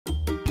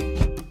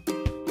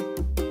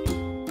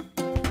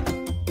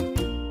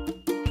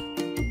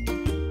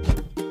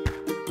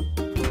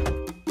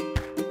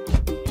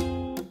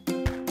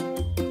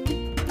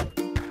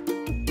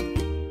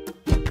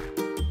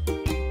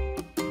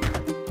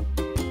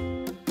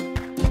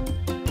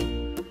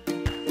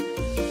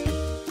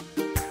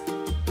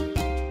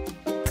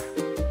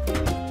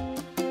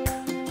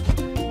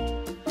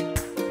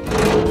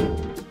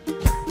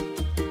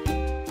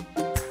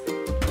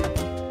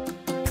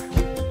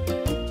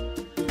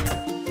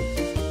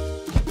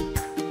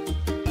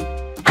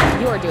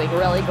You're doing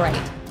really great.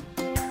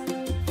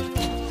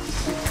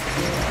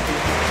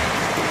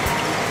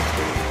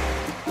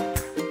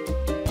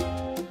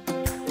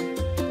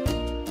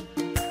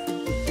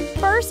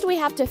 First, we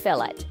have to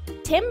fill it.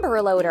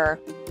 Timber loader.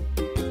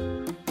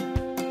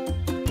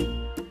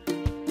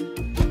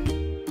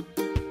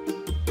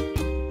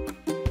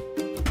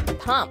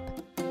 Pump.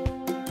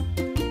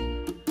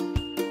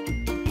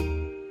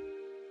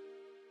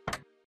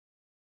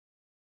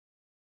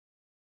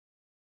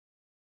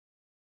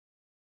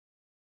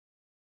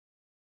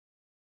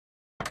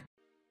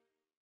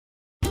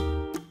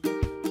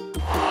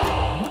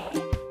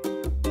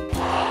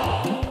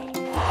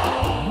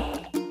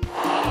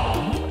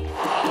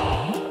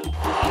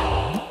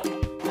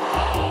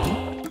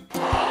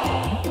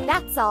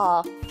 That's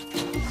all.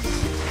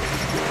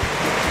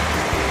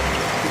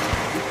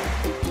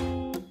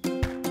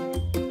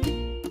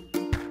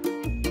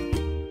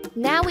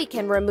 Now we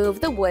can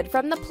remove the wood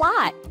from the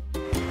plot.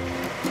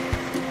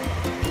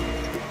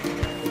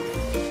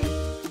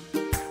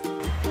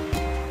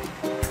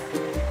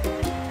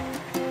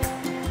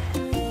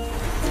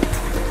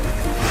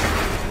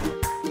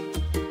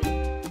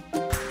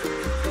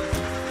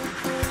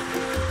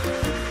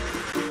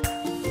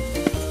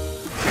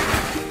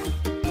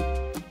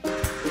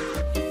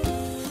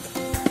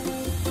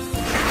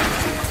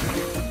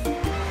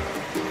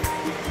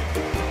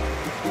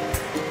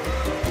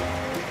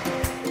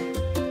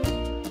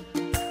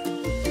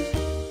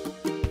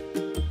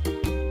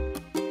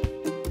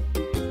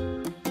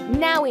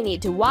 Now we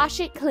need to wash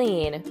it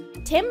clean.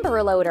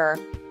 Timber loader.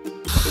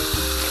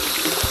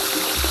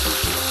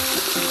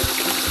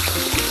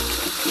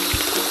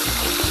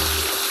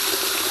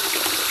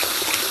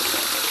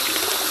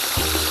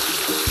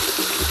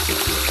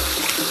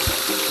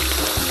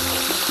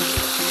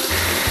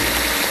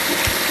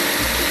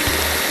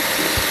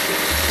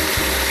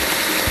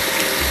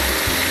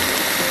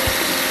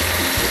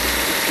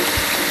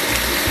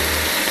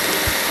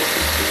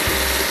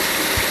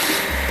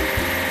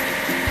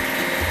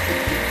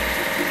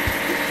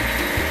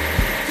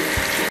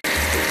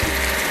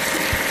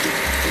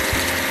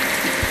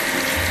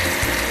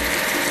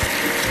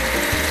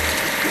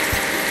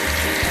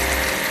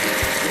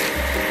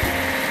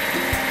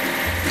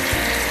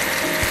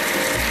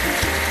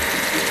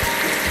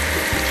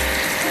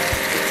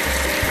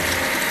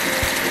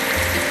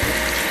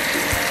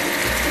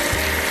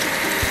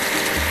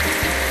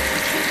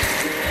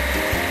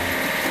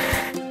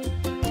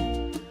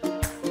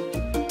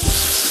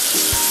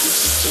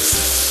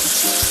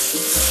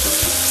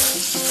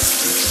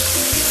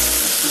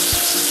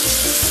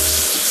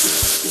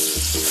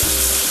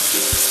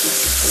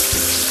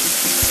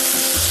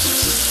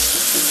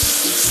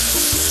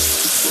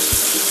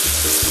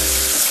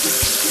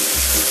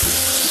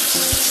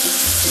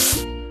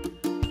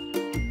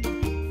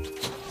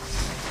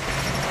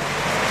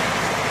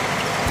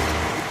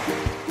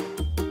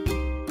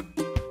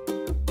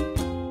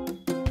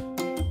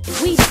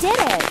 We did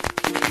it!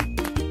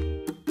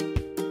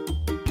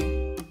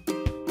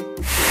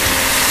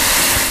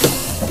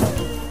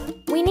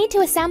 We need to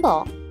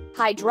assemble.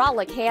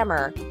 Hydraulic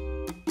hammer.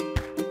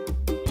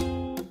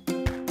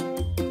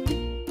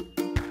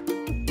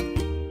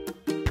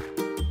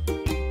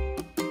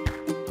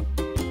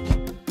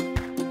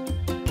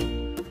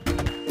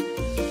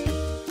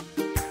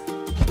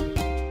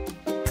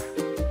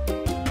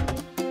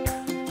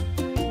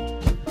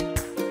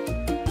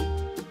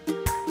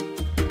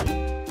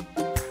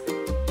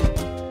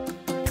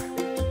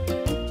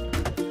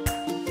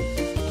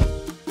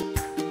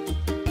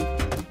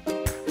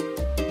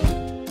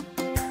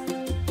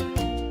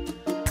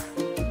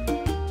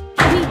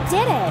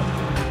 Did it!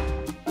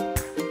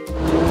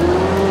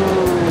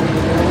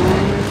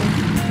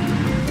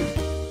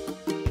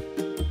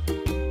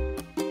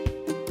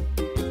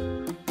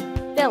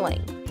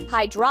 Filling.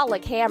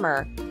 Hydraulic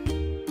hammer.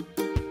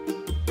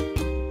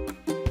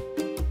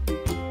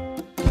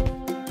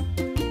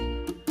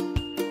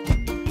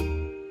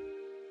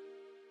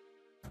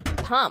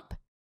 Pump.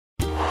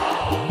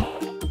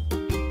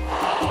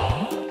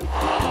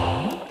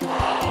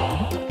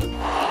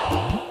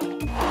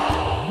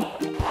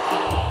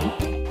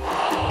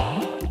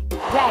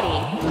 Ready.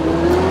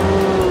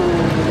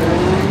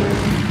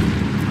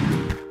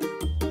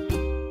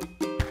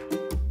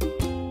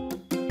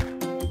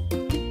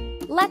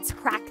 Let's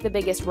crack the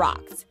biggest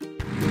rocks.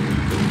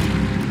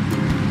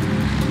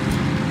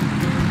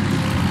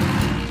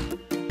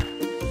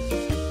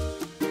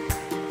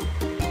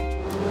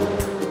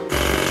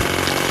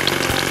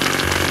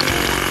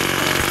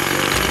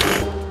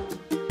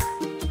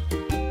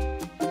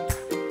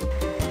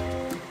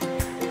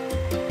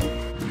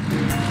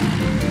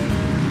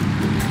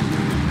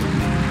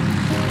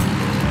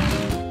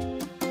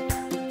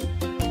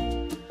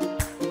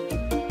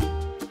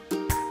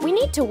 We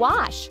need to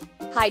wash.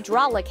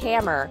 Hydraulic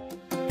hammer.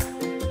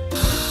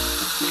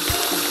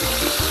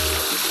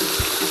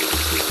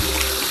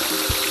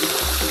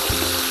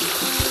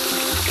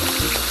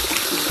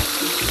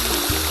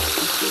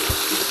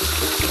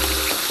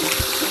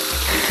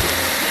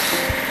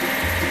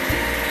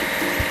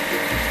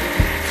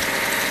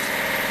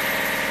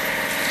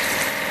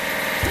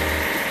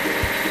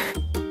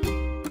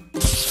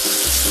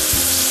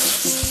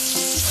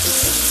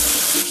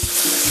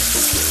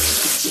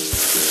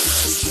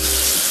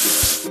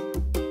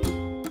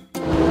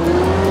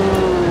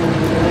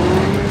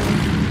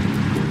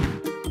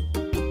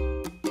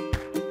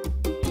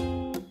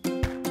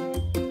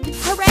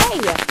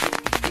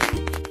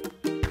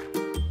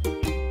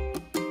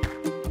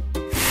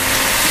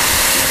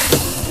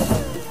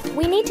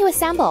 We need to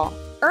assemble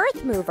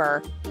earth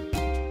mover.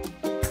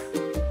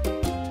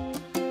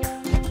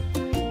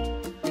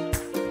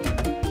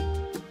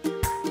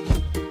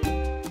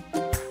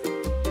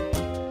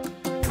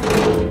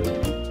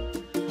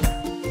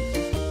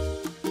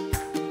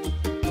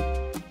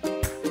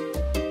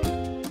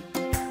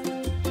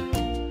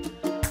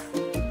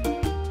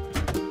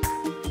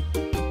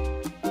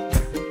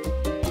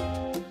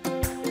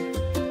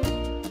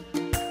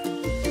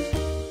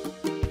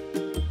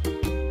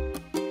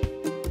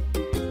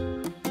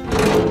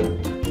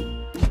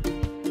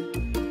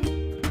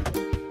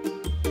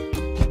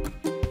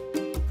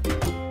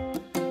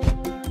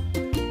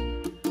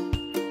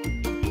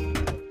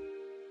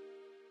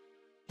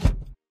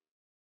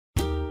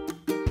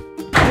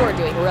 You're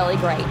doing really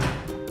great.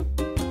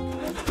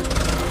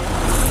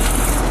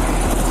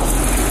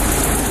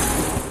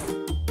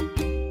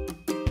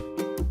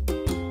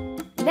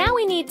 Now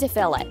we need to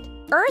fill it.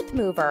 Earth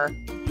mover.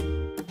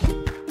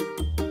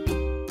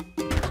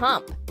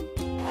 Pump.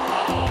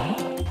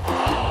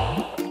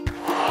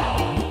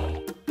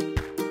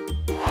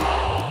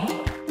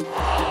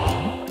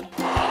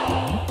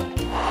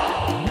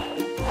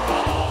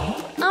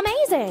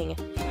 Amazing!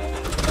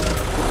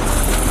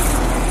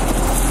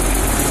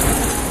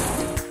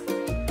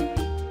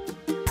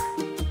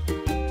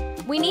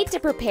 We need to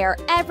prepare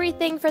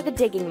everything for the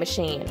digging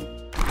machine.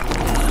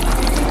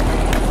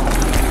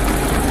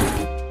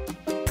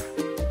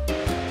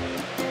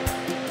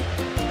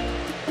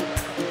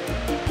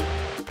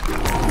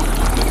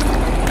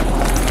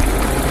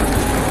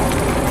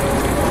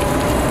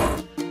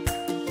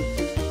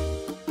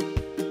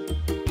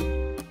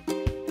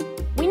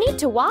 We need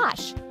to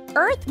wash.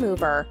 Earth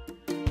mover.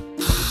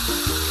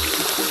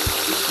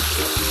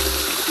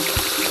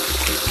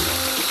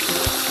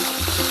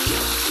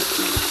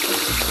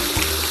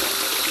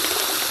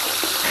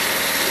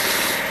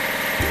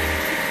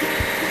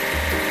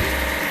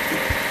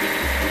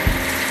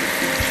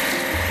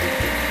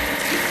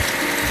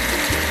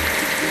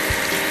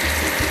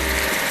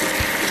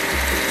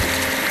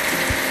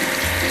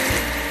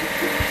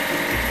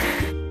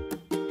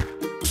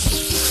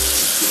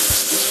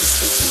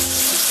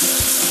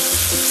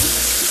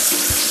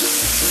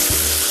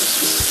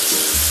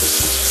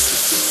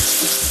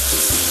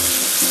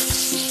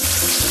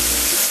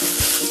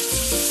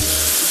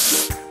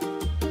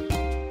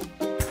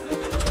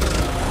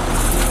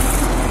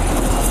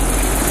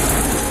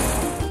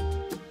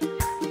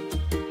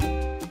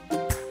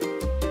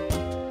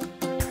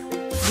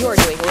 You're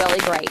doing really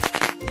great.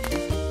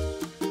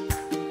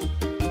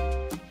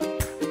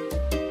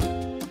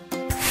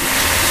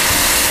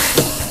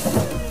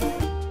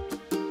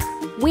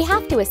 We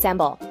have to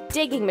assemble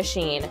digging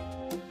machine.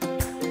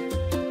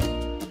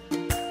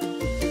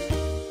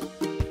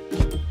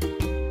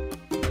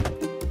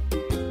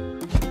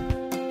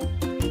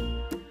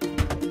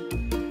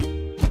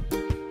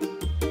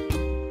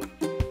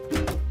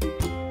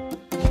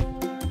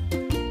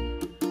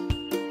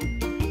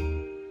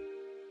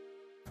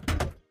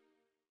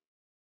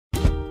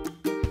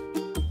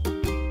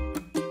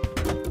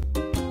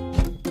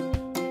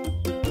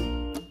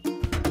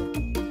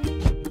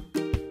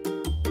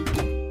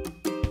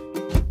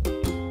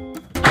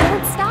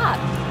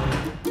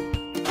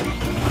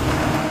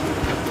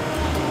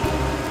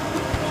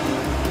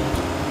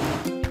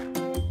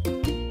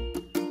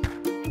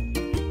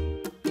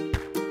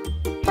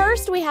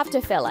 First, we have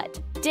to fill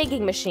it.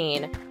 Digging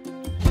machine.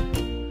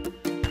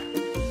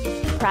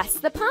 Press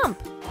the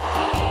pump.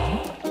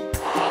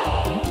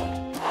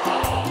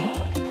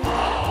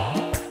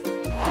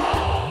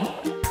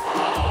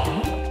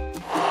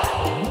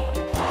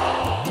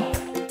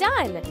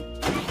 Done.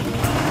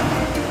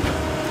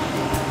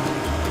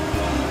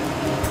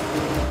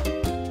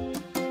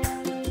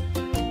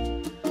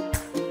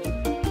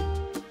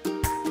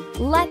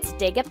 Let's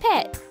dig a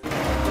pit.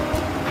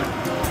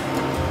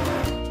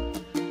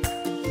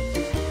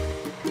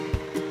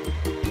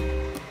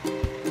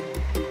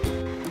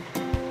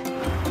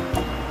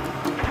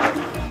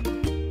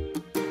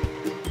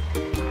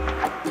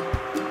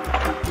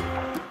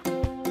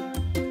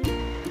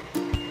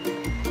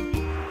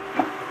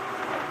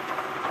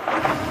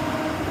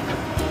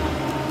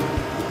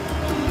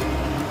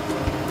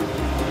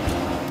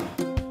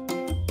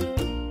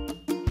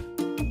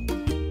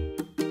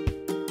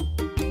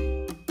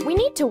 We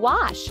need to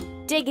wash.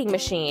 Digging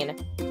machine.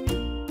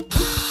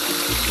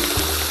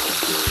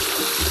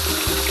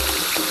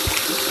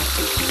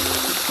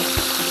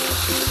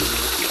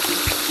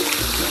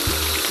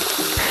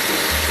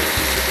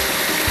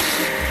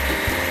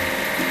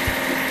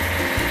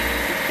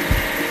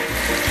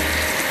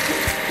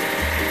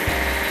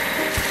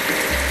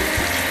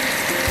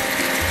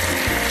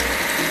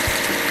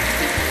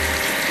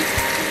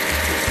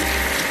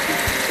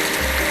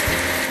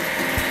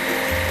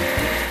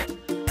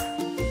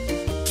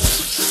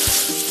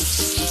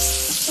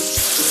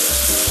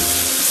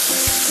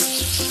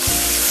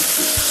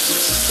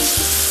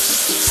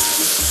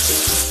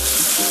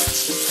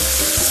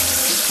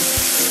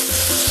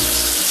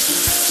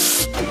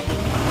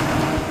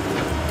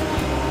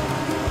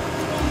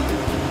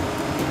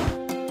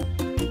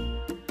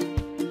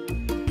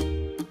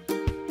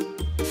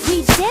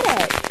 did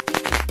it!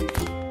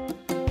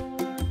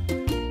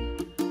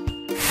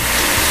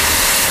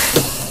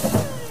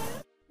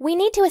 We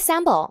need to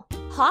assemble.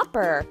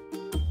 Hopper.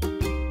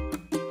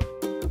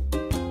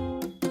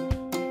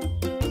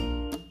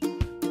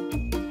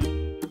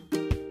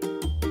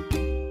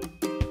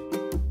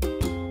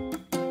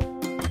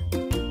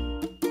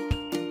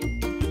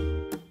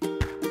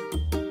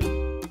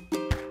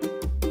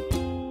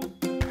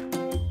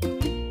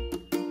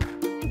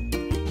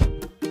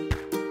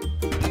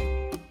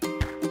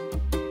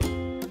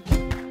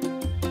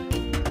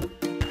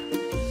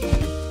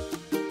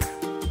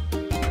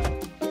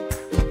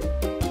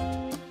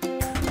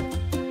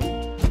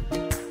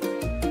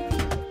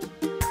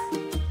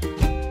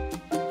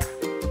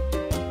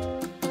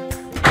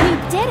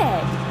 Did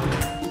it!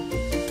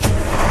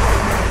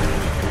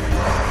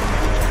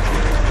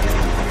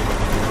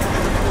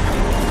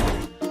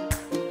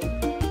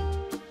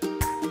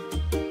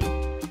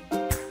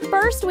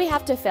 First, we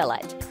have to fill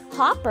it.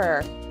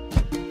 Hopper.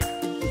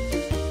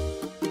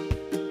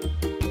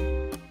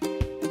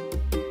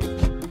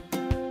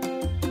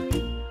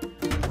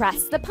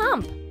 Press the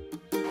pump.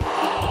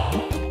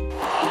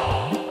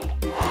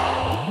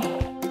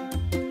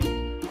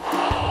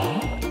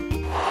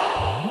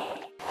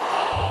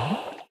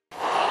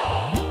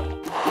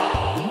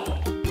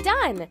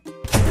 Done!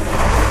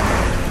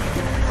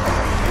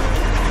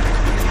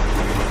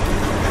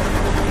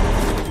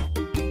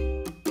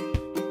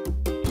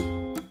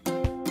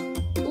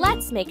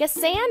 Let's make a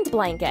sand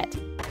blanket.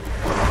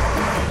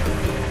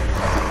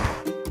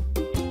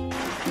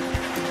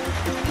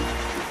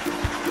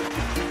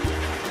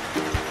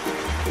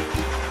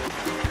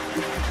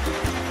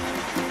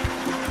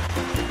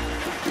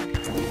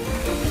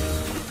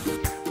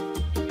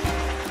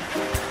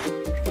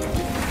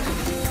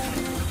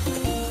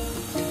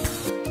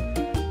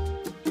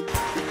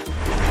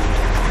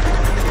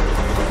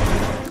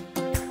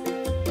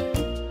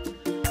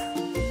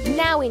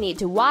 Now we need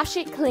to wash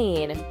it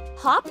clean.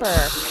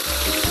 Hopper.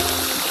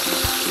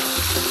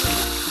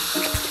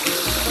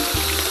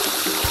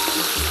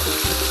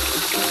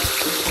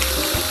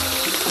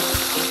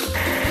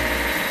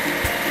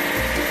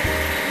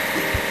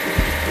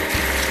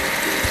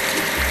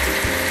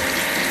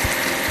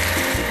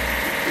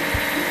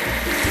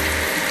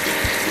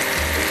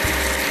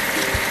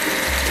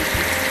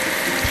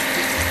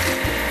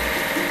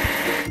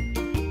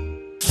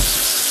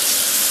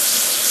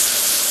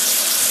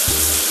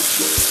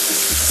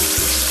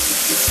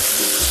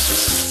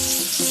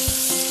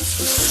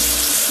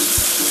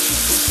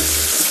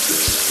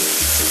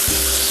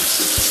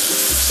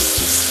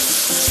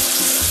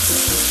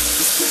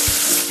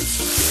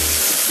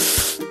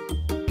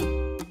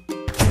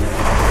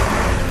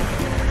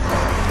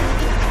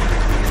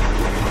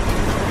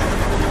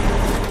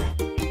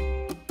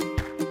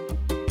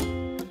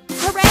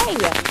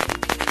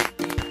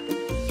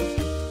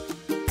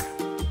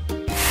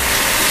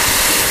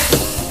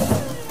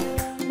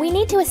 We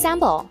need to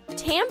assemble.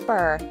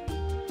 Tamper.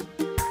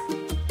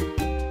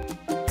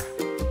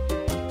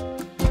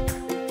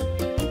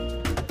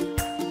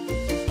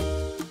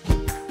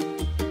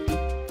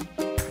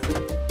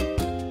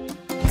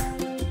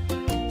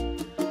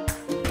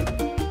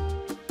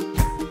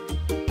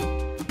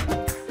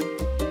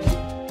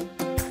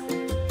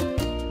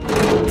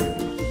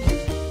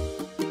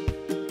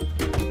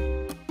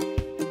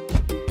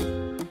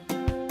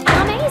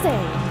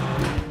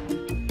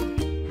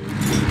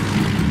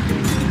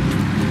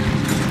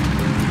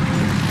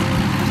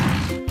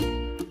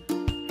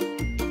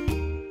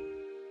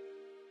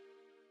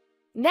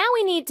 Now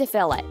we need to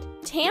fill it.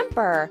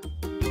 Tamper.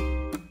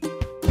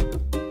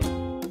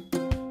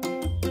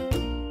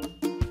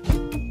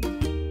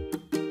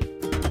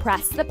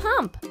 Press the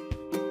pump.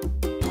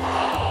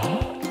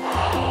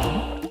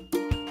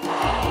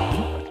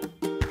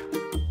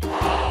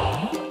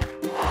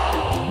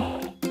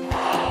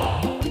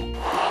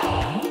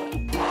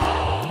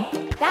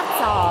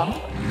 That's all.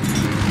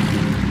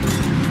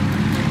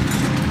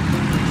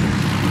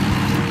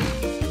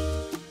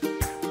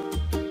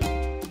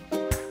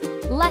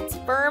 Let's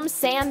firm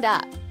sand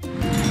up.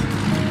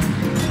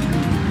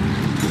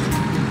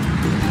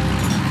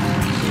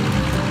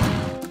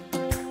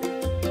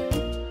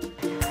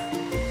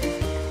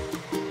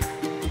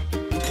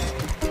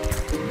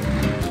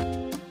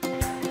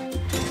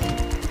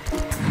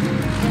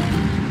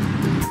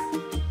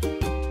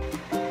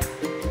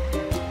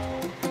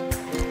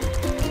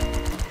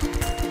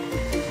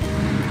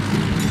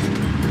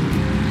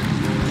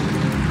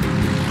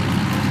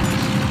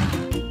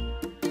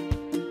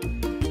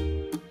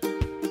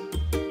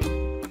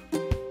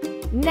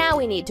 Now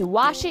we need to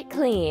wash it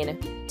clean.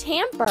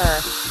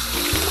 Tamper.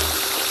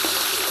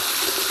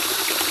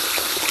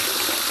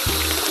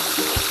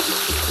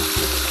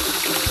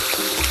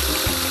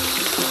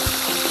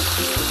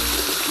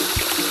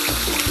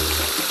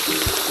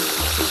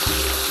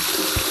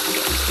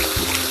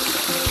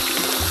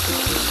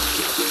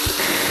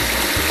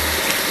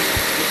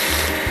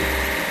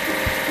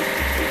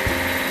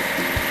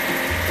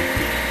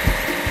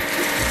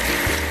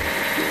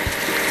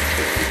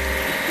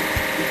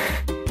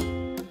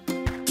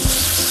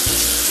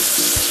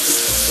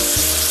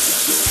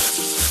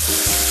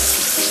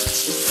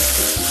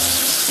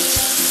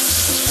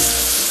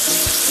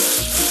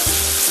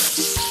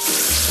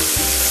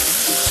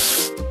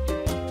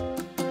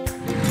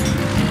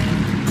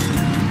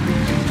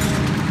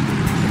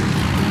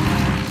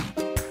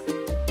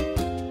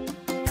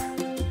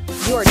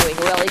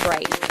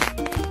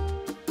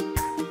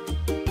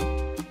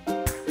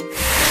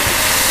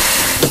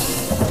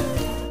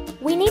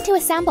 need to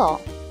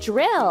assemble.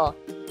 Drill.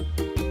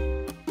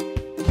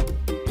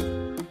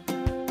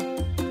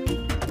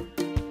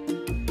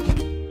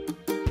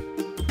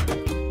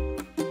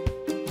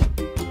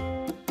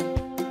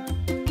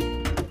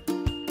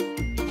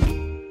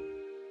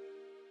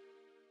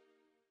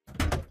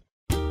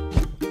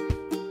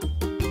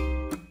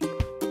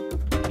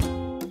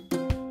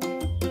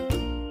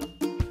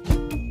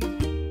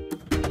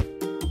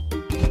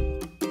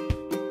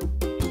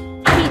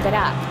 Keep it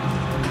up.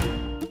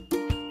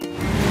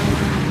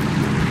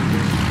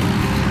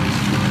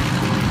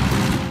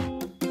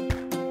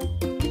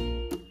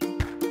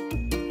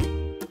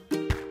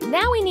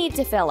 Now we need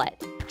to fill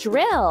it.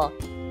 Drill.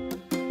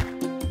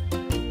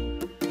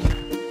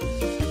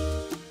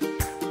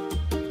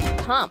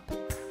 Pump.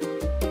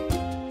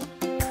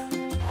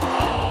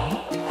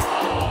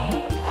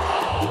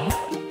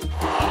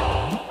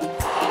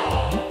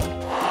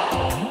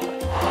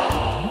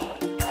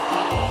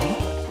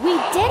 We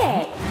did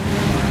it!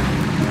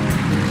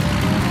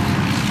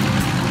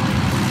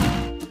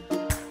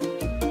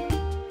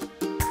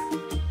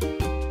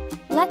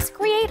 Let's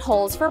create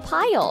holes for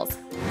piles.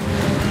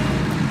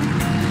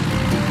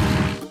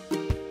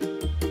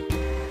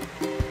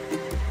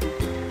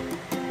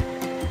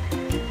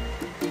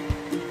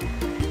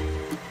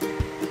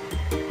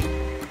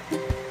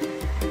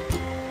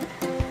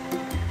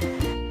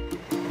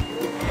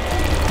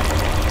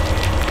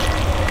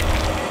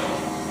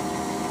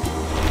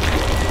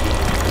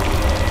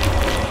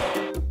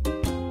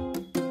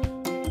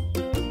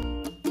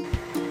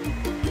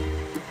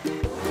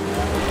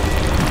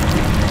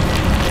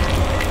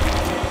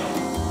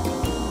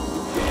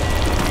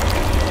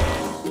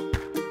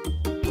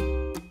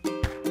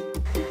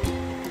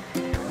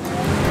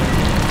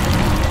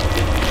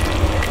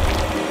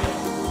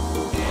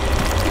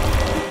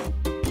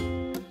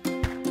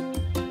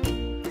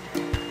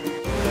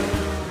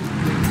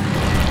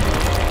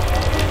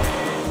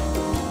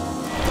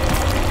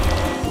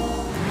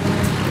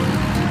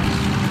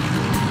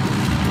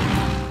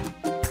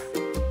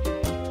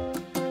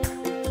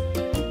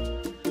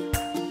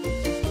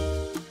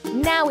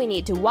 Now we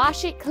need to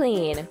wash it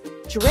clean.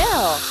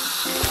 Drill.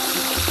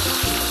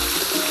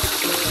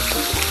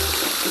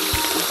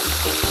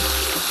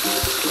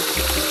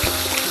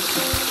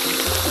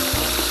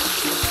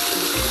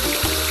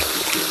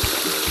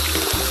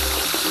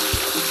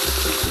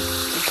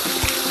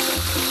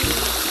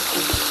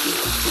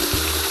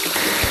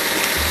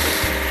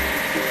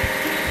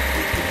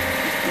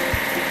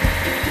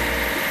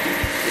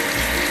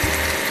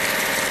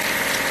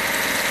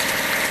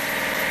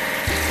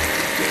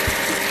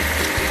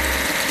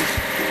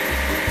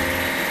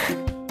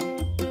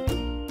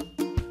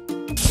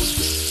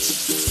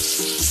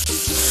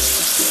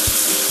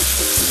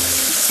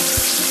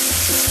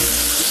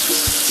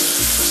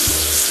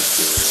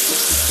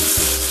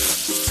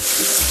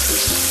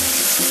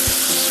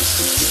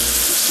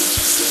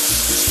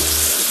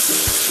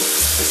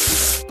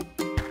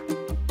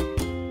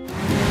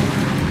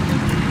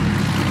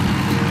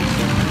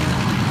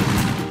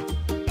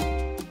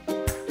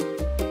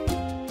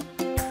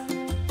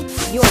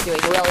 You're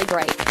doing really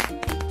great.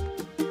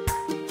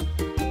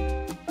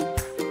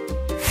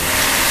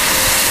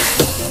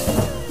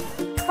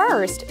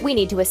 First, we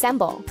need to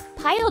assemble.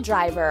 Pile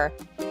driver.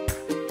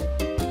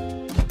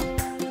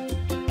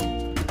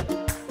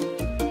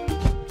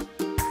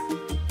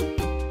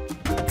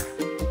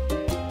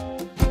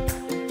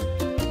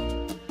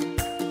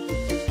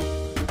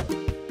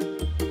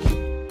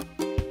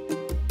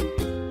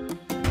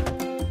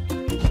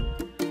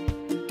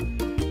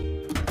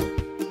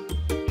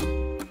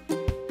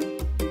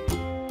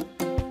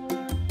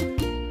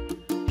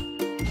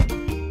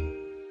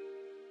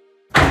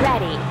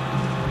 Ready.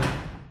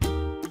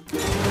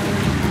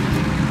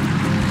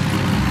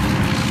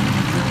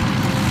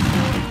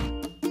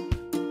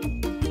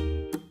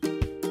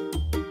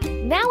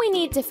 Now we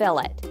need to fill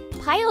it.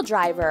 Pile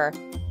driver.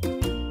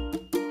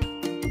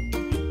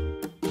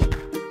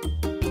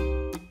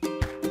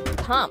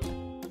 Pump.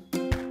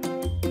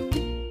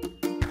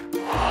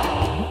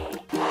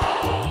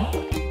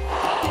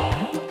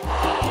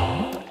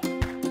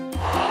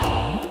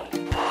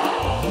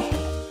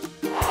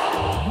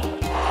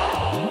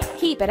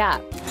 Keep it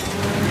up.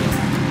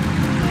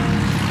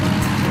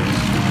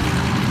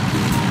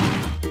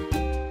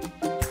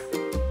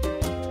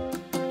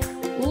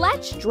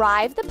 Let's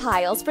drive the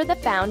piles for the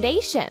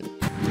foundation.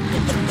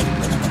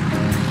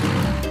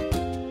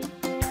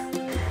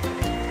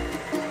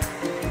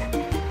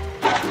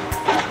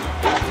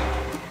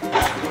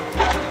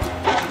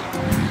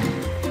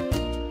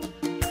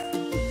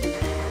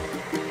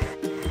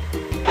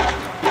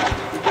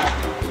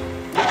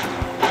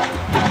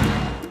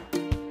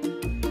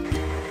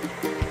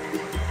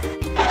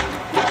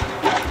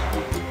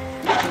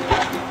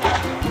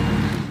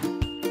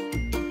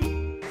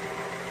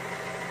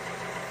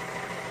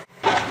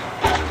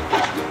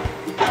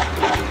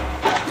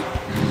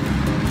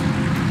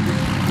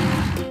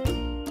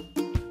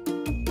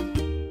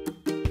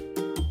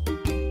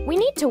 We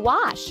need to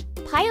wash.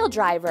 Pile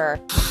driver.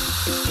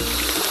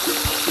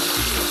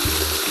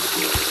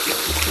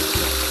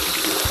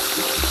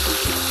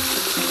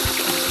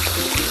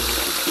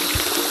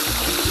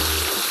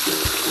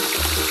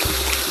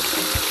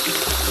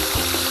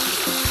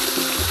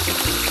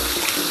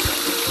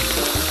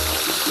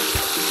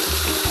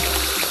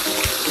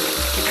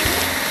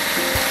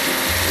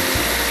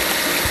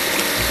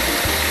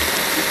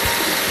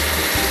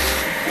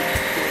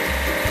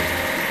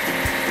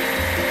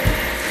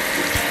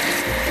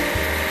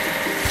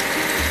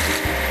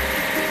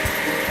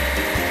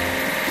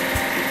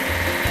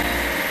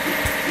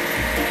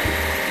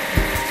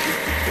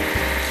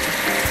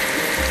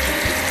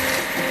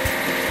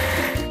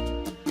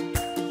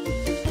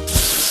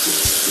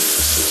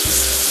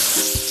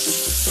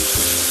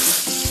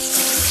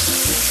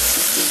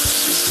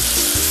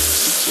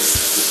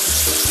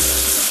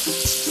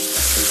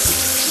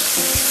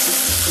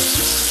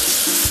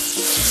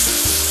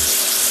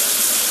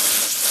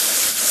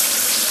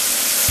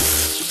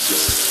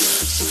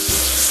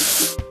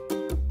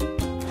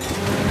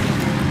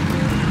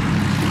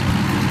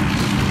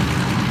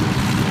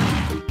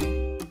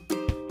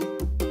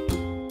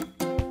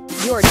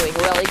 You're doing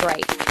really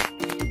great.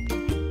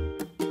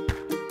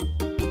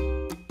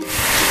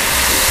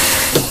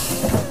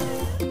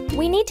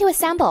 We need to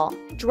assemble.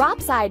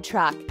 Drop side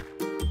truck.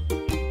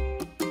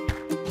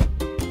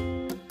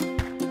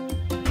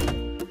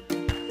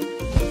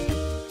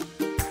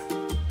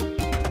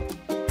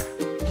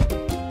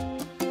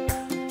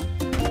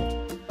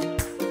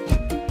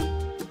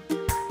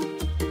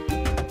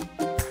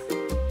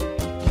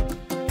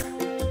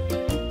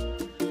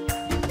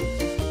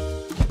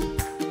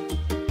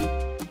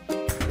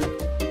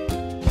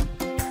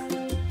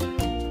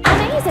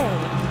 Amazing!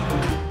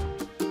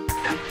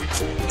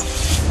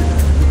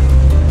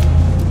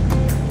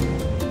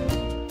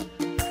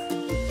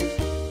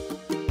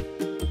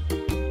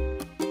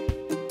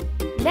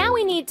 Now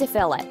we need to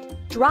fill it.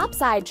 Drop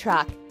side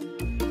truck.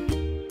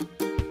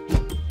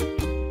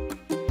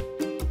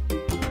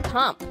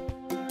 Pump.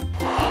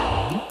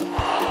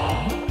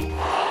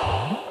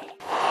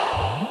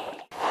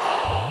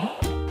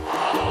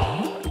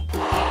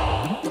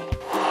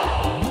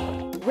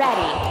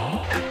 Ready.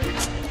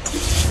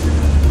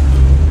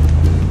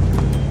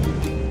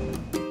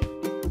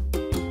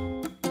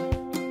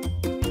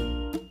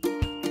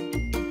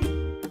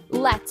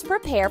 Let's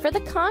prepare for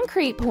the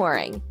concrete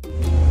pouring.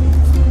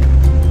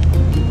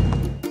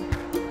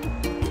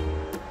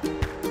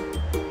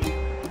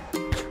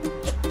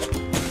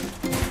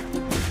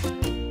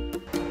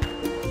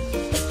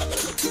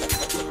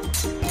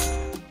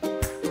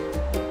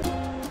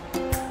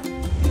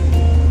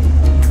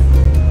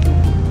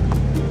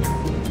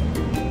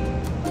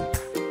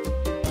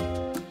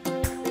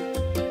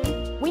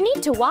 We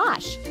need to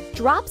wash.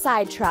 Drop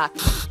side truck.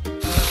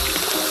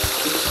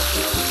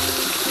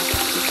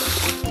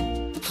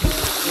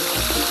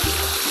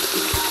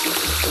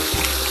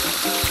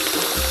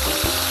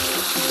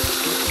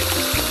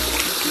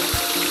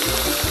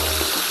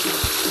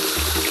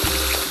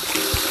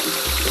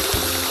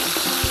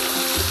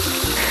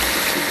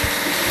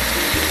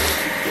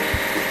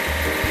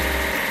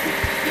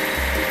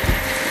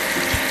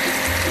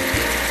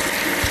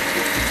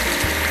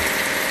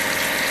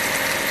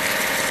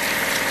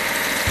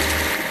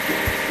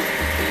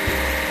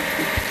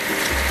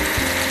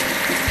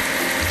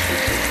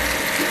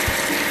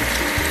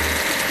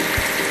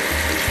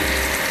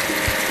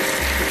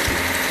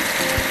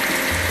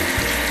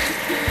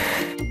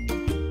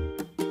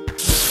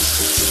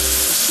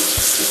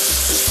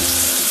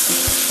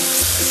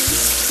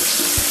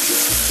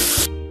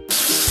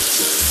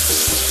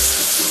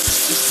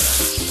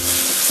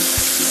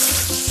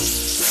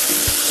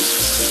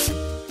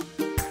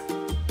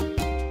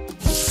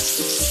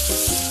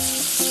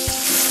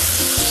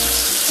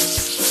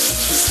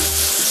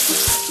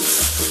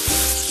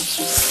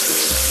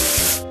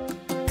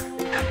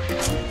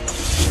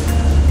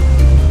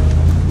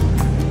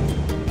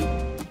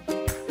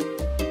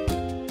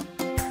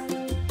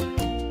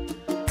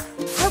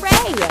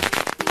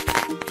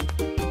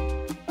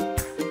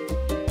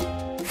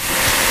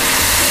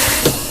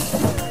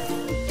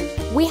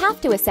 We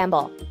have to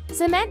assemble.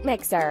 Cement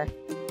mixer.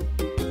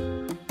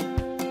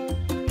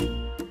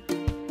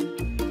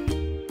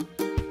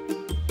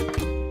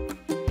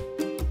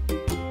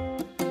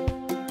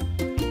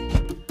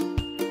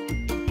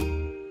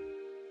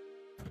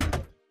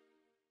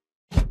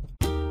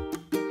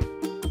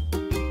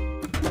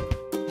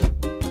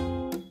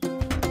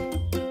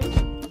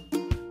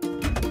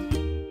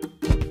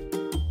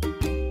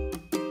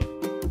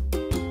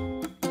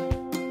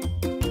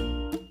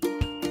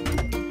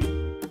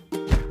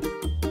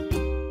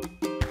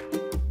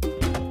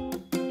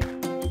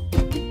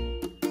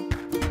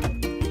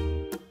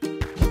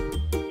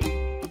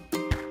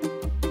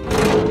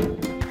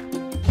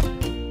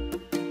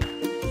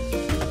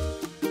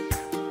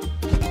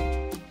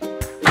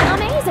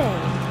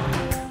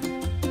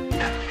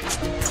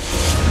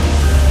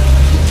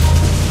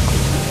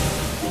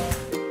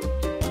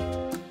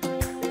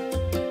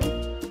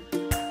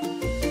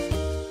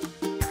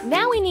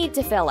 Now we need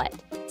to fill it.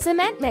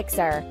 Cement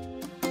mixer.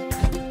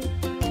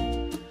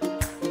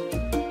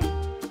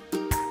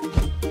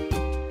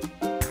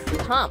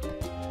 Pump.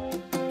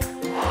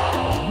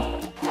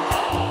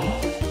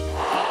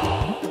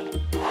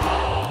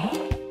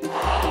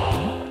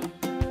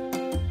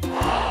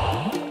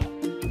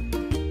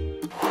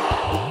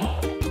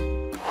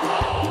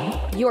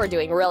 You're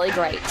doing really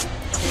great.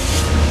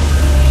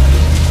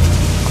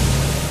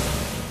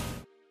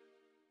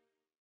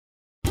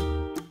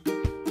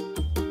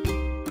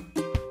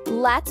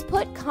 Let's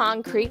put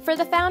concrete for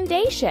the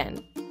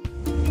foundation.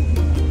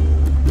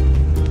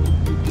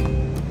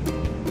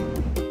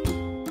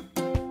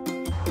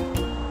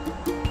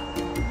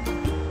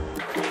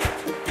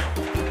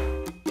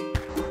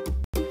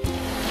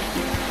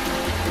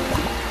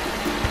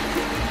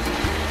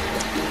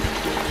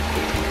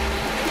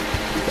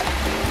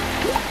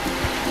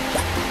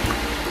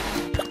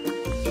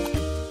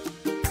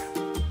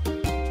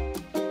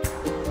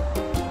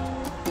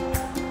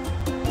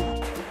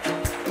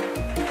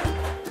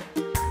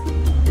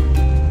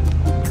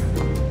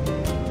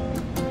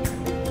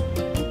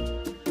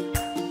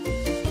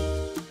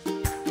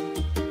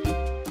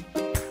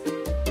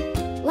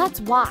 Let's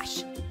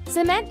wash.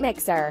 Cement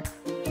mixer.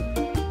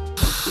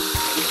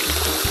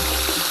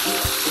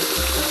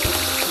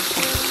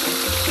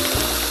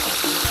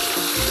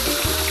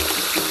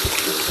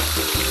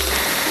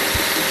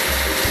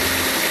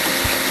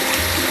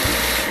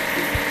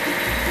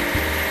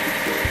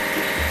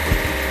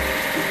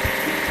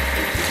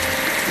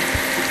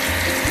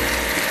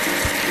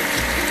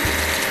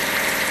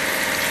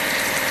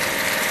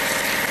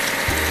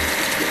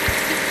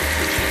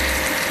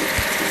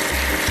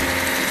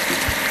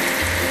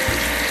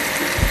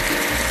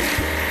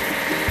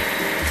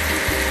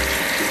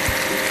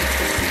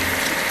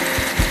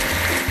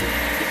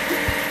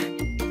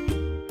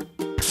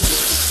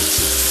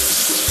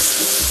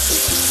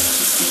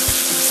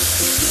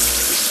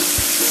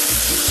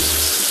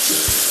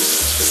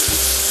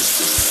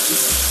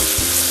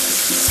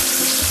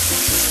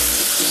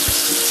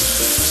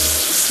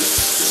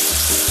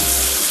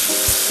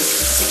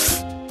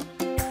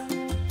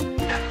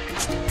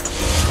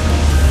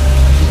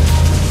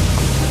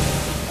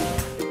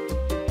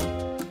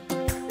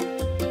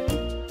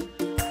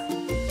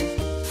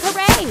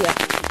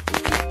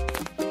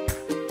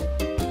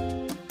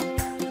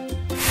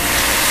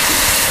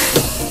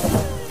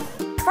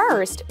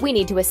 First, we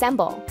need to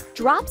assemble.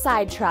 Drop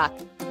side truck.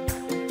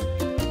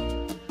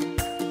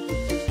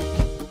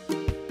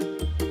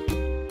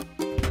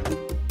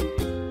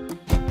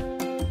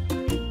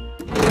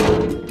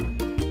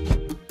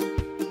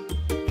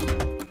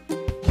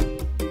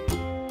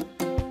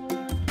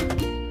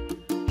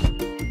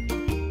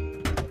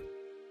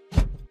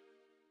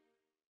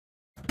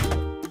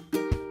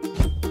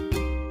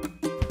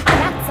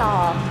 That's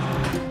all.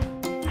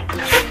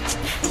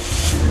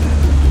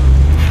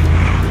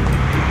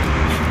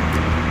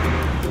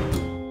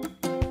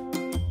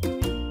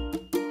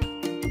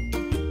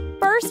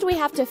 First, we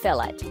have to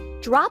fill it.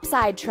 Drop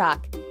side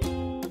truck.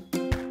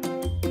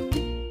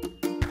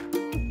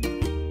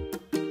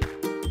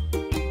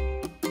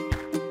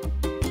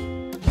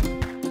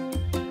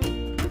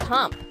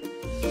 Pump.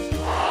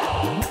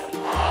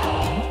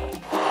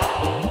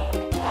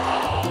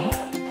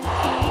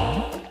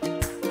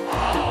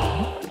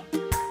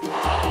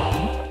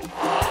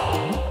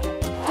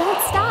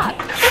 Don't stop.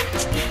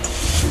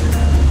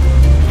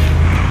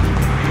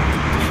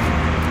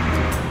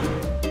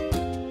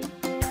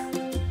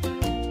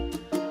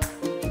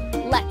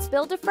 Let's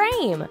build a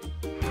frame.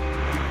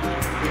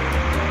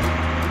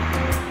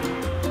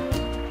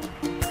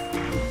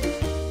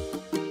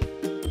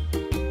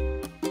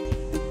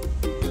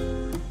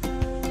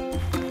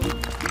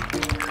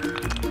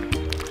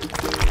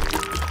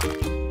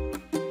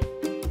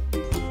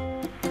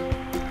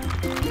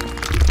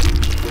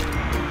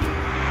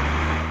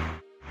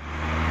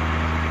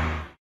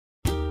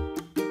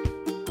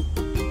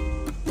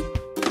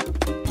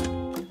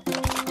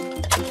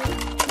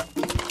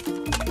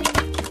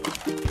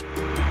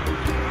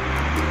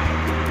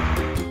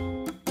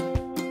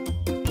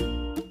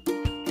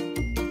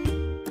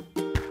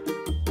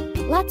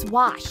 Let's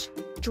wash.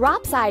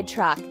 Drop side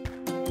truck.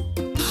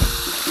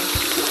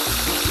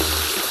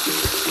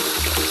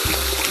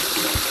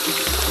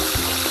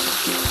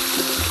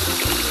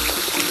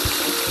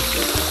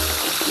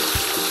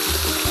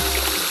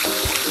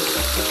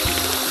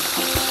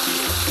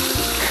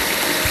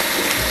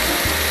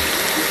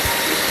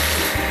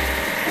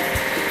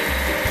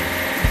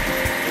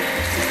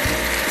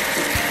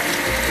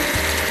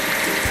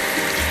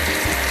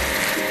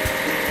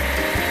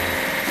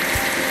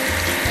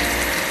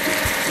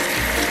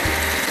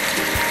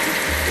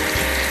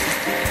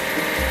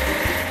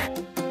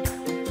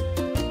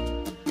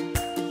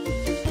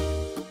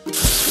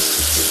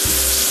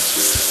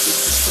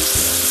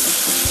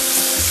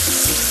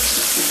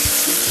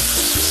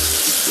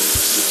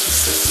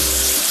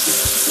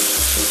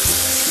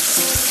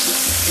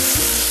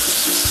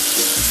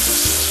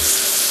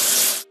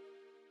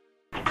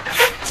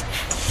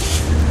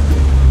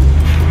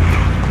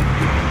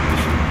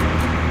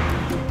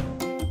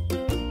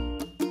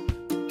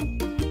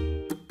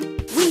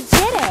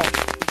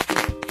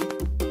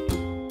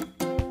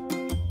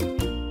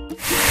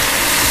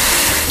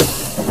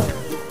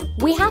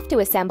 We have to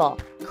assemble.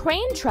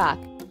 Crane truck.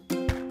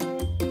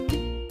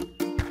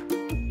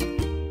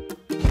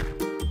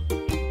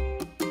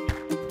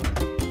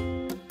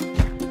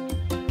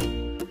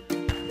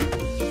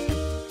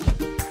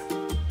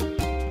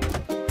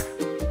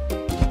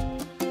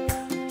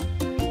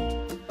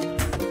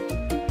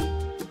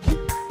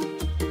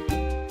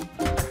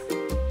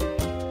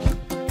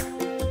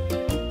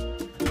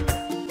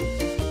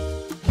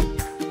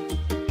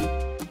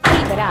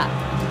 Keep it up.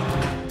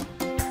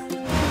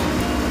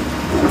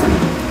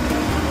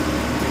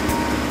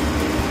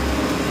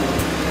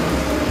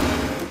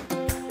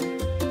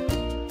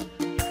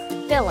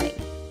 Filling.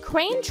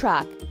 Crane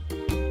truck.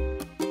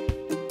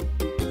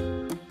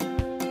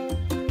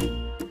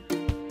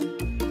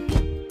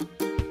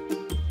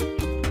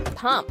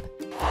 Pump.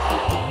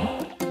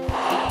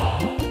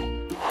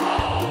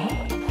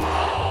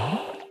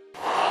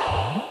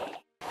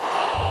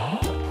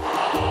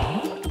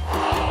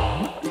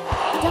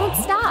 Don't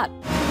stop.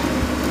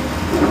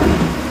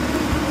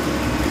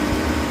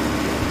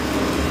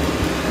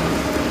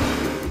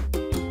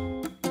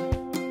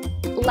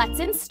 Let's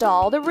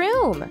install the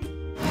room.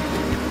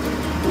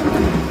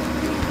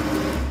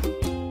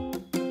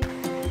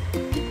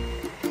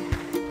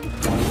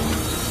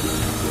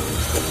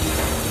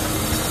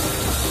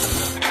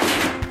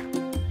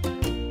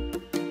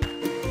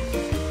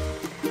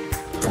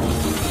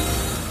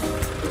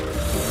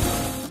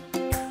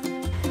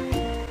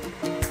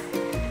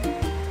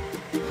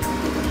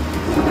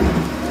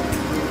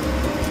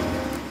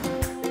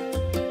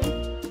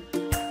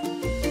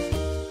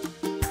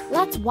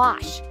 Let's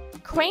wash.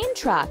 Crane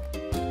truck.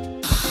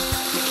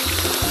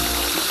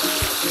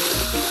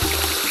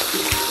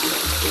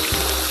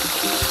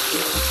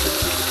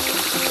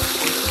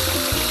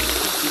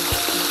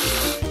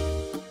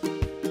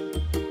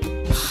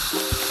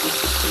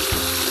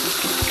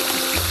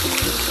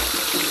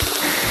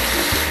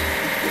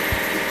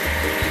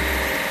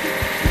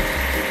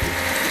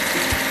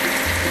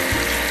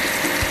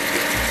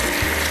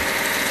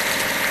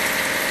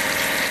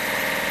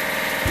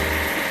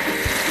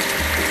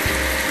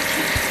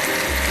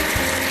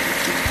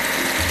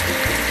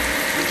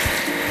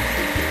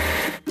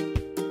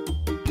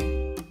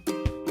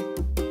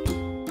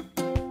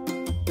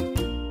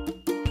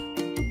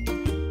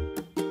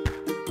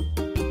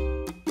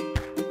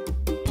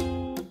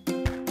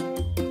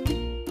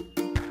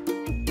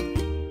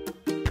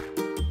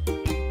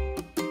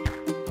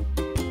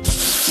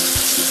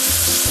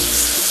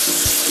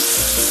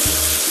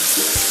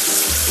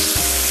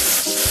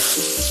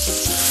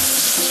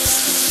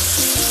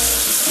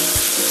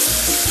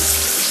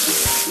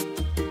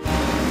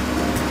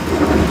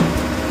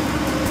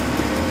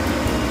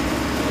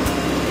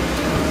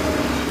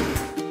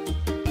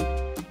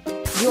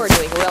 You're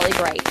doing really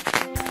great.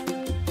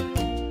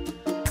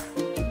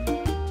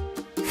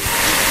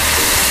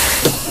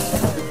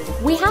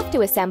 We have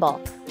to assemble.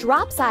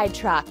 Drop side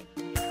truck.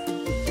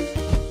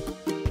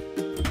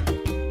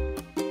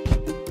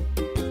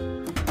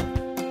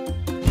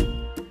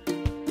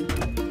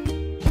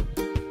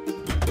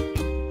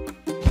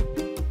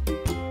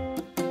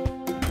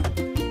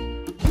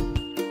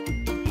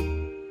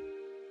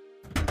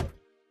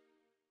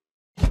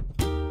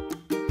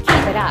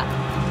 Keep it up.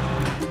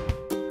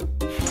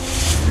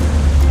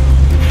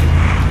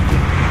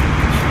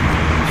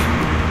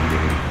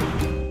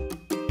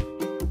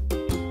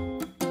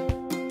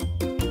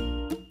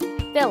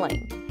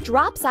 Filling.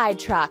 Drop side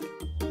truck.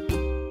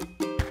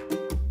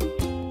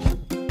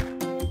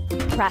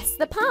 Press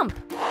the pump.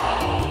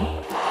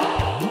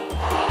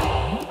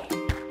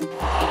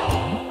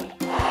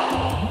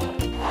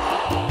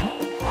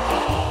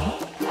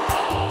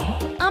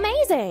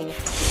 Amazing!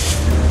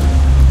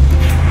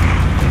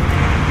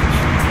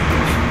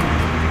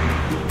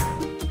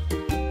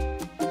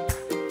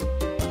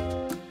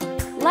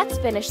 Let's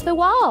finish the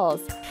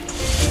walls.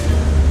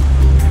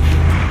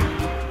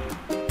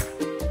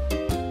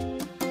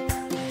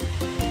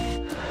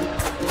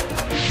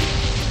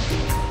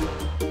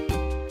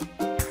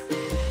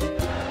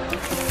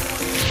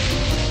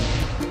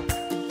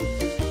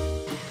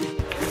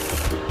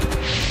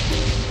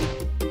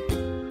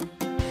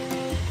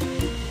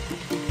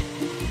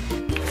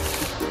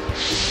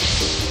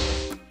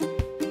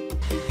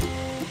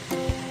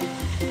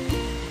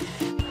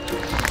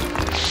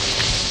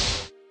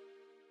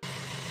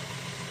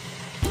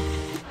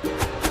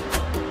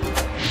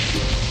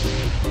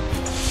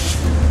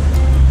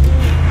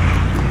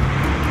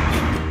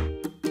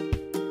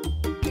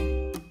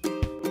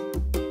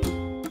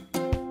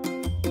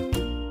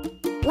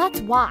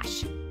 Let's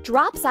wash.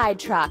 Drop side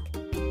truck.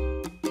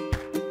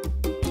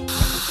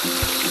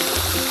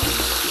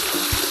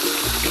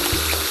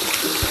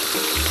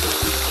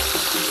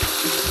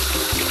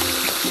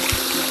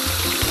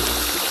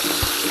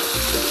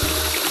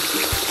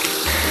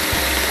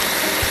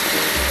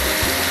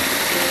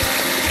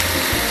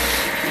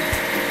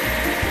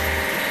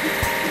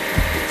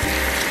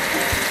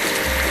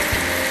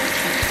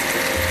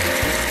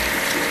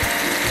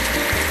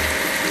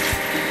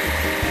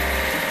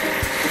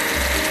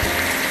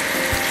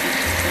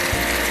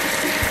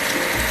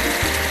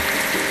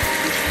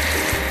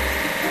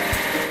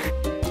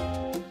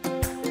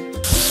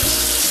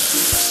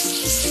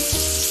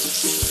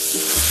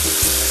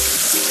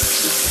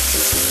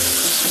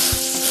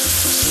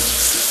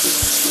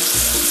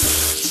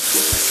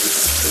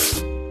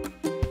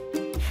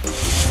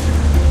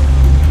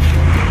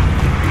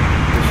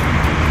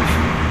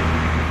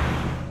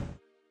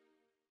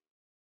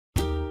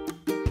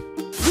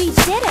 We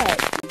did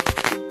it!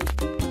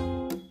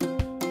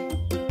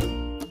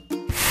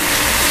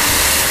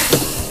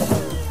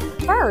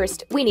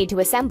 First, we need to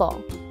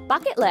assemble.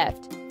 Bucket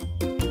lift.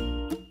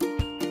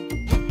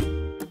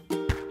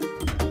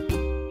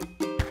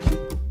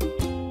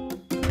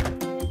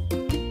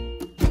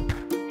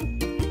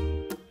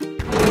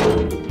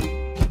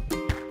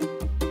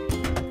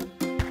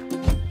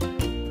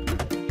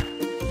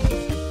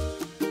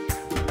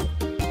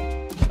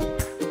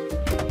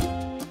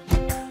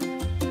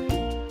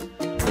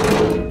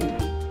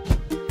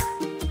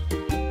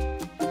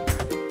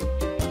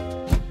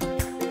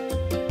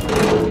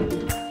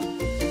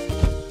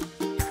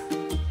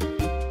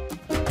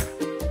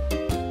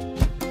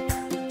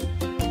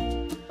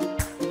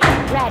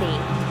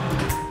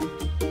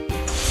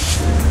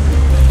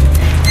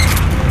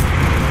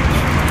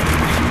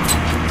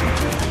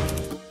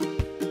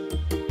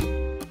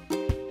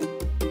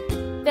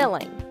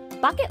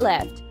 Bucket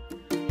lift.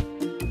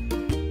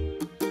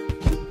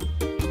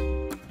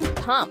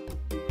 Pump.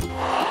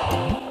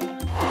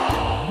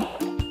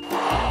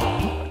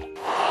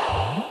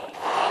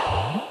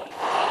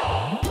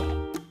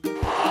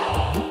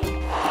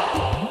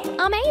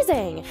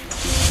 Amazing!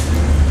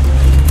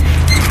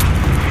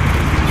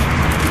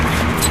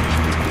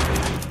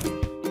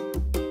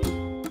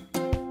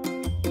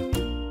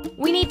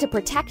 We need to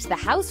protect the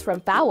house from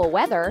foul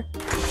weather.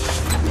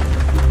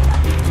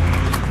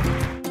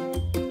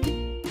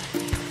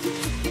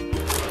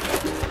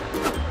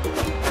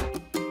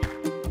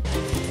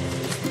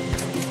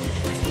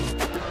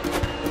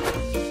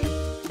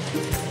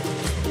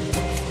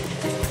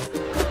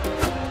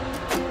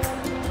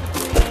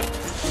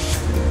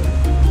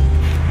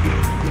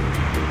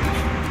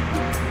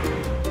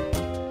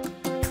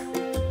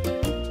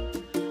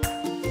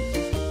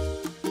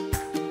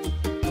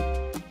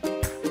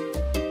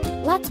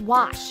 Let's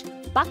wash.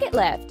 Bucket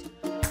lift.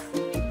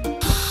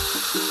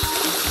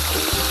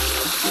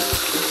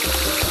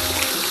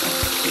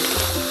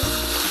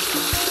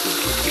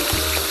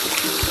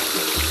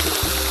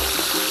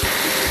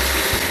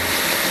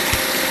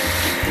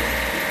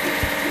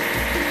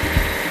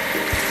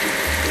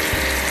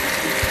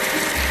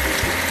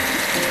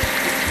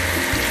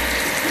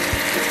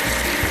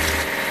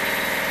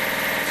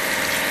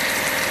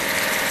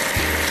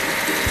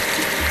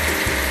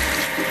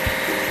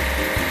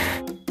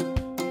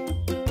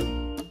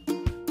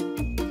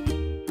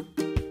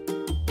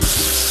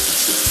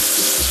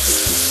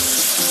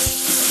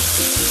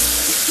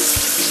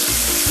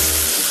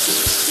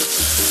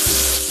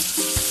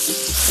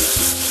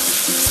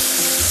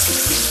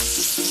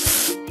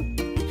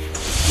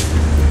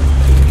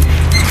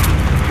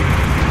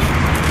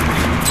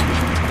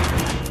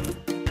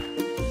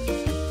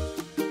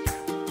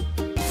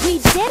 We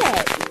did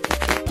it!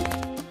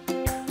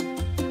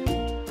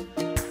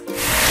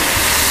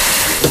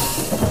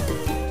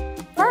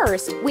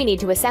 First, we need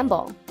to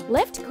assemble.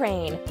 Lift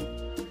crane.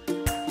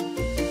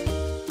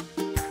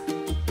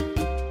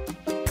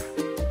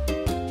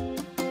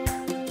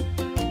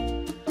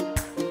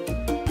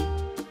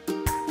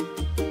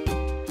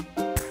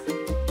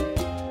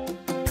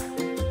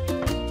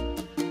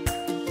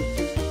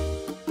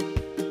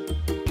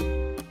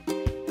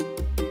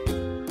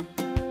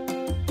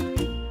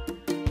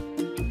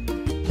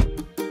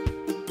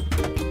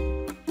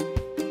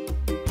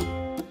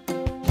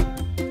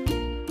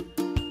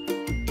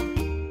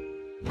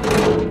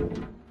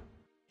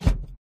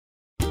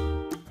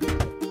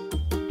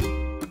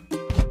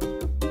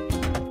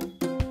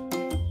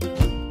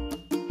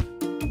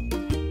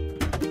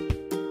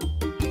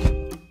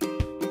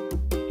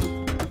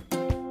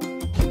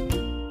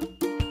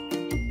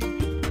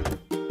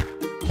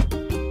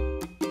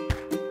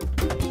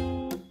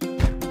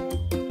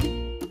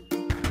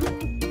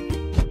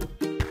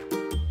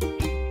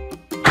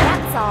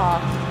 That's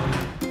all.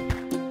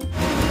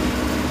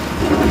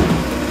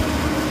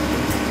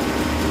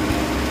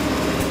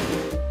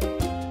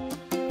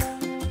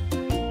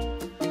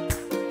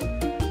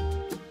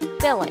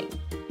 Filling.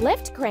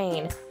 Lift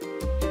crane.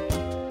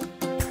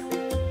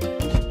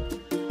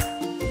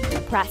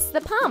 Press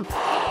the pump.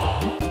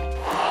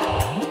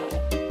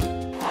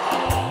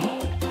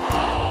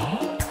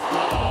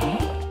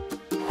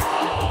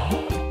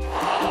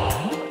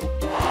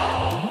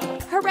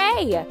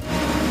 Hooray!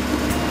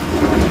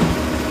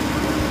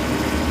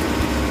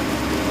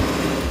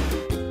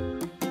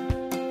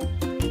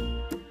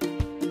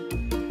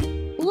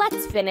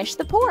 Let's finish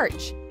the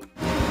porch.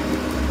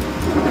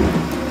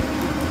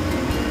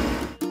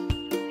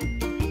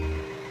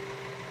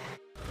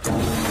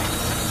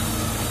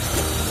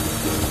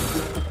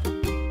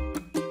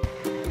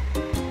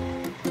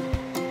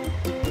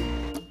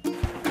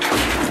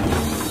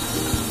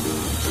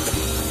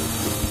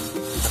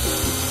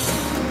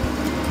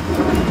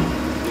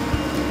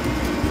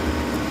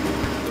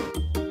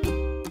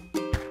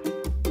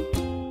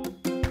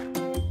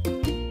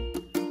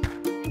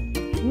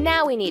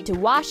 Now we need to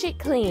wash it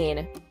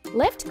clean.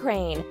 Lift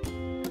crane.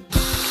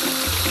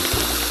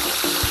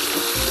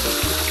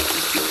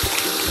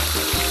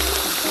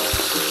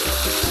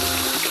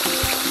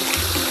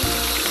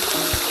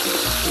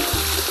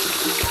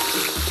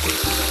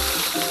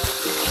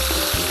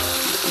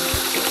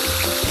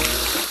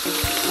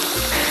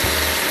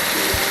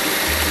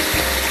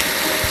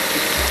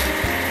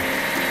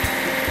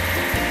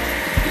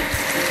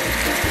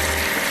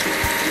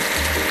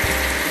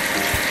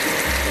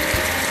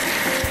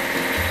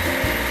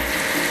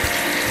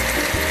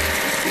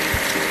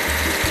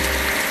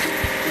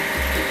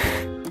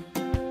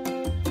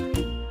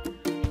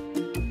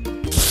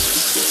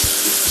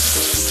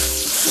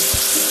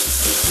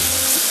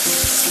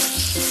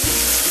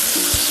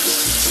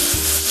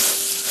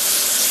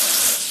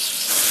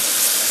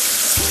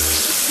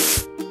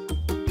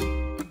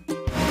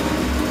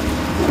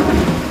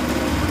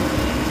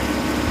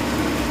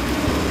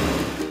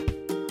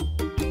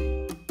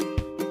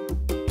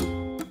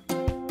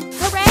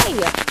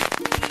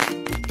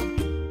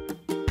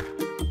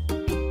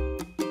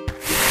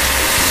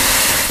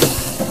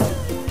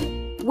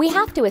 We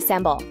have to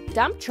assemble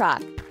dump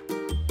truck.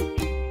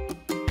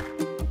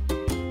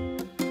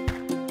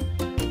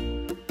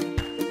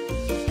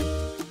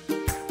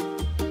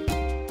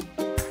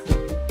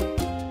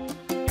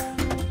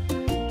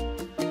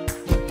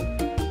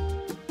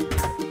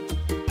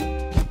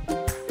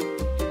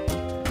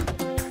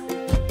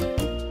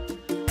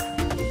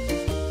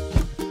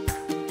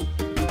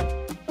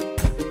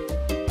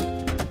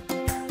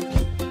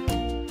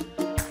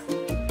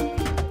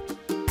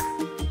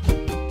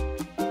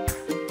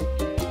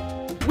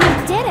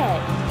 Did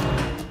it!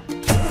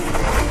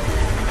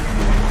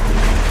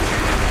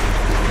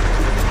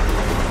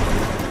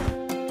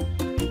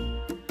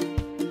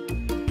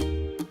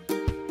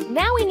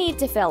 Now we need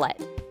to fill it.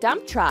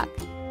 Dump truck.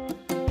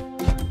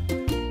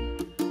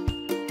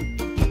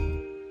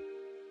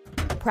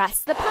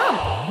 Press the pump.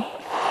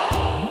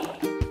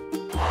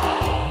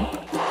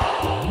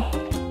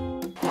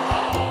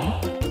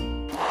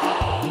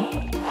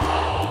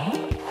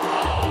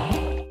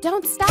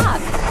 Don't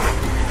stop.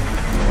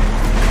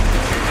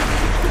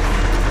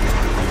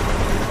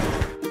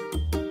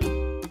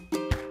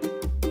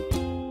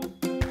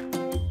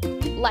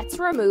 Let's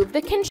remove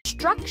the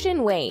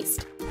construction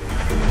waste.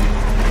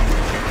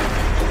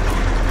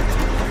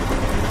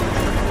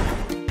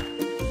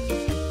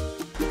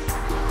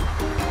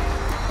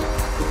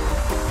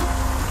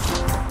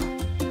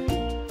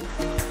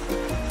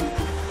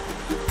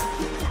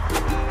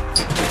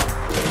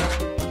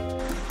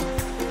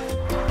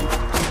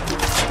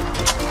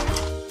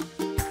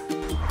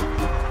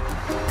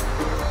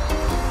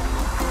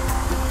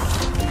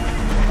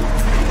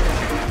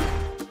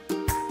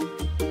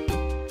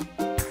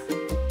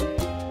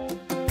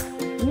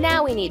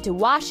 Now we need to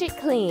wash it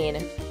clean.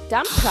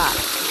 Dump truck.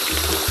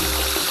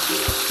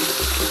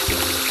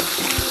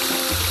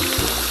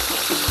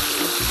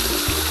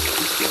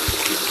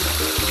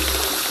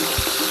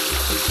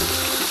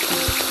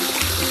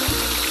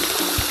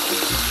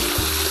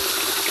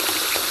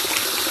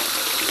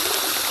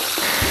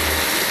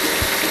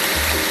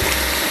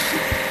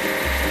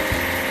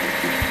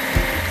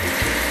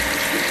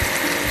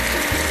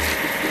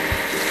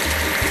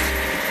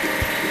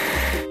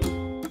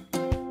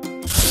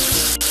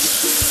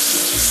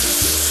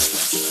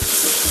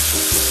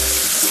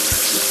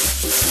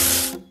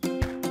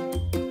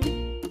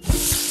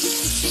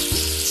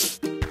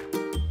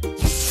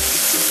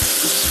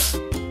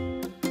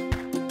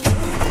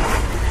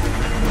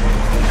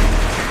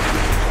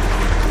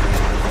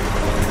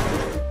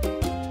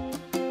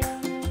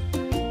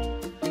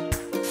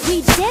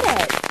 We did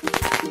it!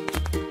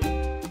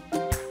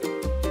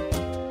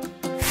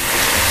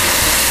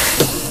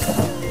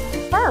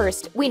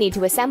 First, we need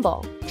to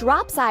assemble.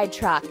 Drop side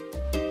truck.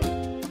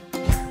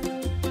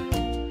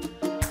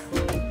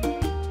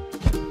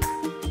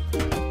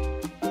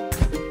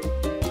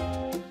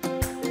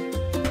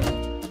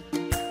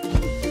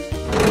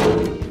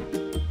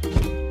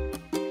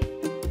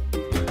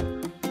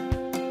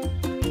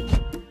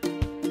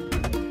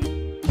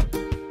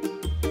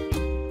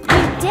 We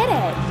did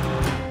it!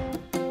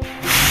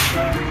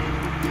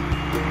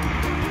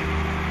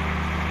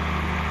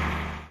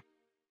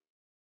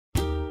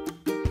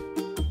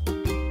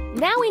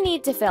 Now we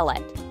need to fill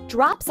it.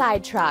 Drop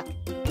side truck.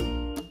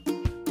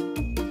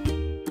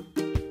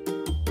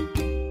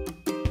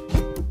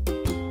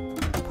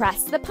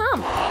 Press the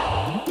pump.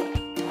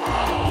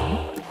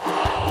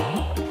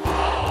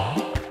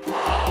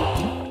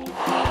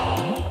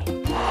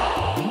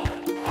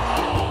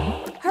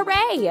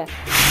 Hooray!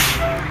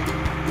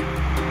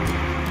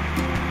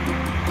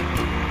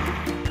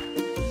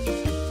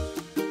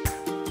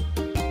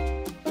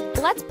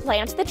 Let's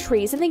plant the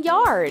trees in the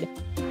yard.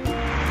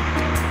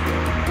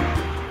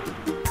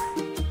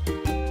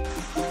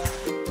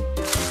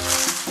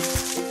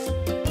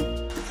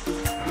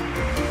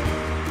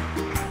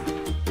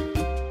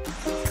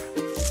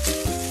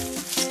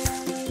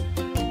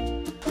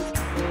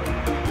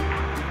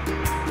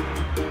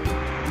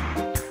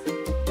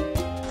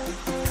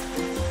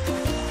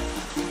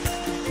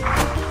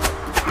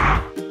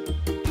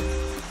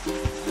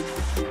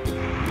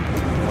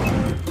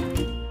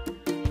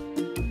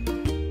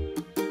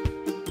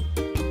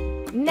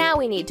 Now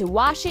we need to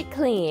wash it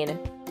clean.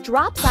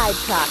 Drop side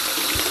truck.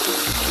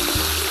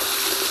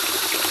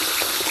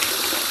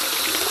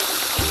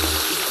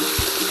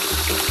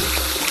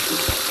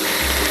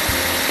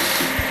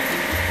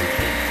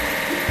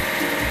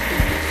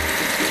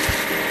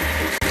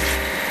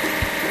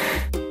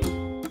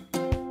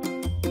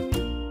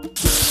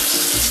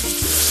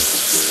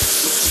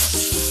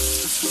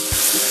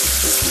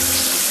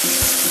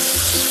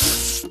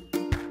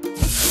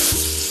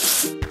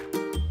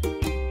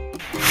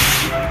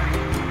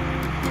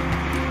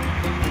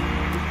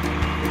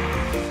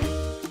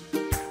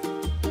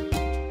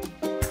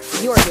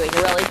 You're doing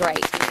really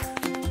great.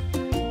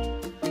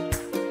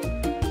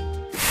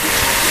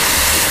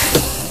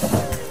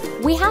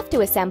 We have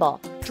to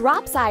assemble.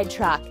 Drop side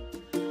truck.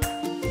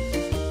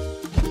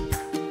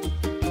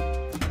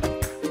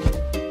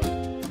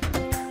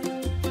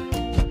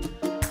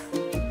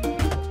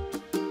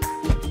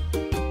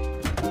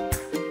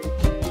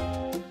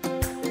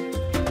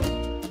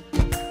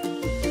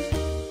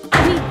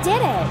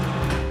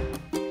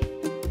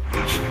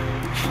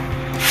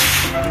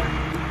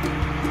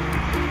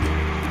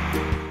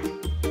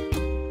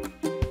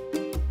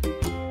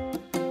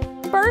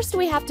 First,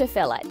 we have to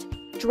fill it.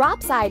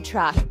 Drop side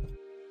truck.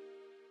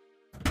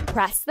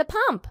 Press the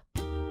pump.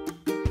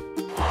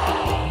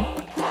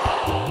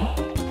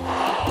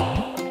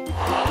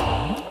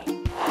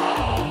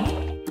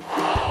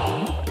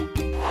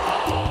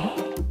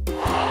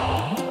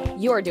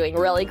 You're doing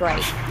really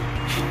great.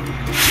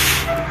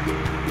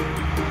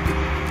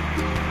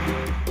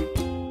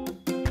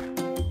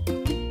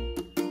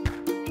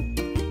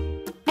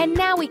 And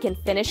now we can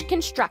finish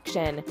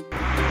construction.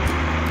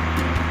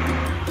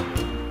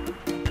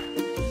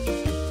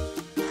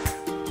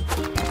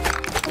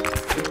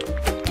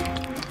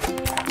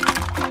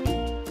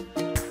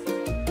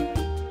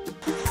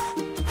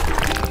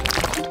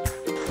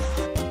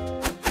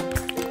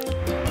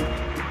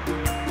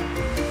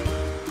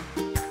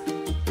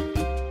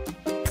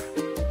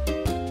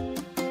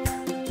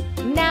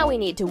 Now we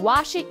need to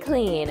wash it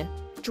clean.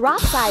 Drop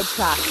side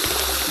truck.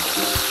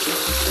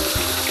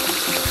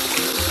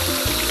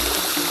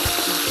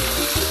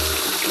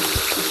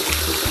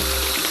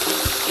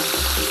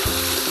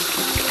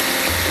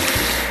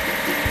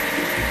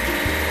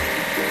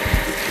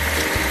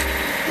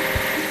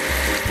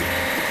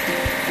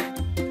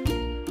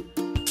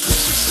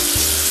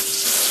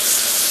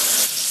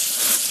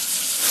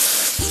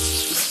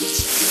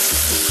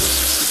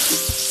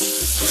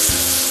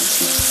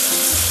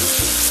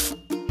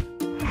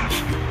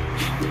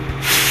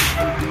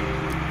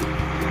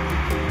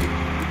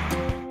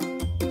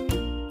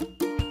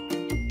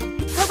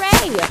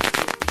 Hooray!